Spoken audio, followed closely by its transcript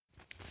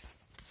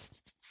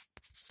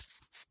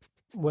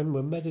when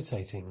we're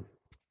meditating,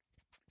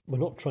 we're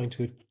not trying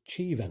to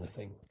achieve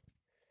anything.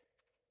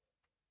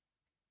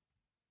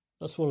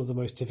 That's one of the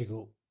most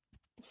difficult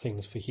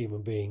things for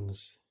human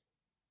beings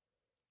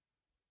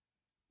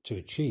to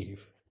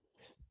achieve,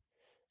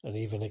 and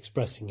even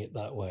expressing it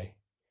that way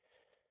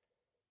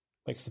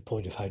makes the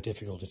point of how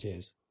difficult it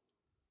is.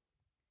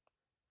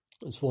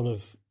 It's one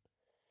of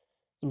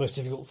the most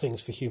difficult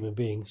things for human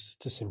beings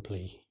to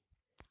simply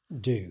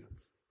do.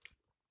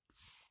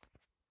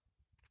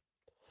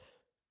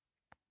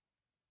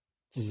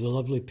 There's a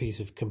lovely piece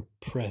of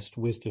compressed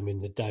wisdom in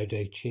the Tao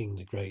Te Ching,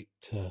 the great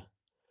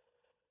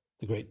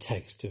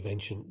text of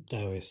ancient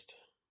Taoist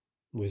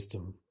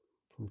wisdom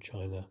from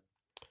China.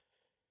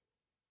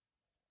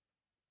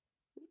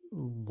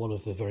 One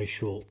of the very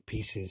short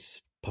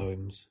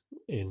poems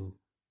in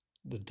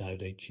the Tao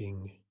Te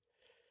Ching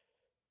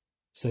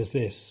says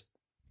this: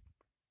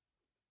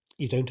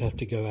 you don't have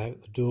to go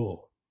out the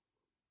door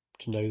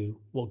to know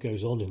what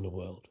goes on in the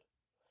world.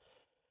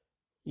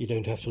 You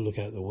don't have to look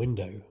out the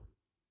window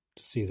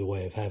to see the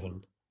way of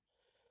heaven.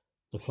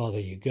 The farther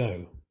you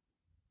go,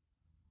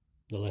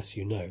 the less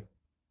you know.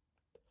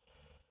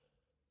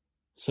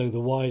 So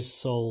the wise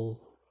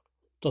soul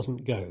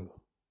doesn't go,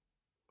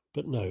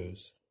 but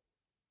knows,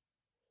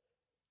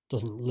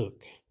 doesn't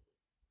look,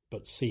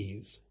 but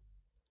sees,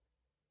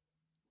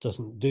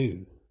 doesn't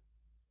do,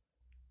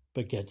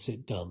 but gets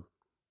it done.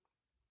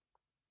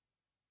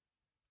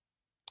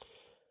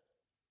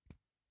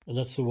 And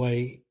that's the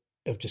way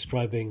of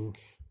describing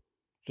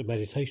the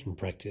meditation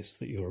practice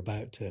that you're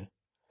about to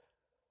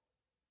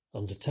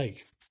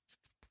undertake.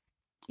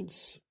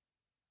 It's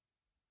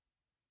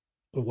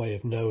a way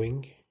of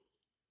knowing,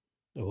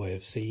 a way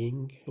of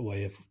seeing, a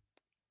way of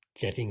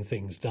getting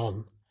things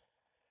done,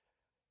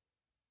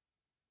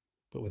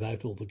 but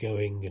without all the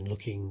going and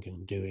looking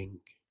and doing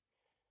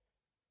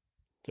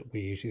that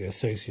we usually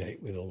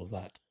associate with all of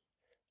that.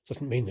 It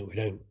doesn't mean that we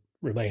don't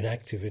remain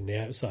active in the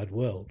outside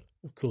world.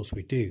 Of course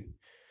we do.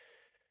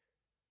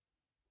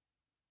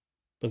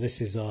 But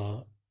this is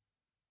our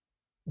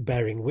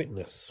bearing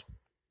witness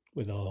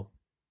with our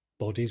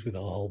bodies, with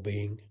our whole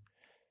being,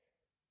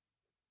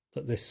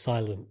 that this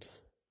silent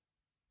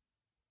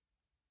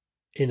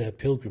inner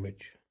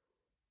pilgrimage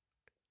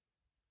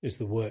is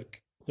the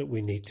work that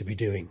we need to be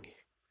doing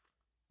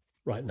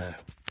right now.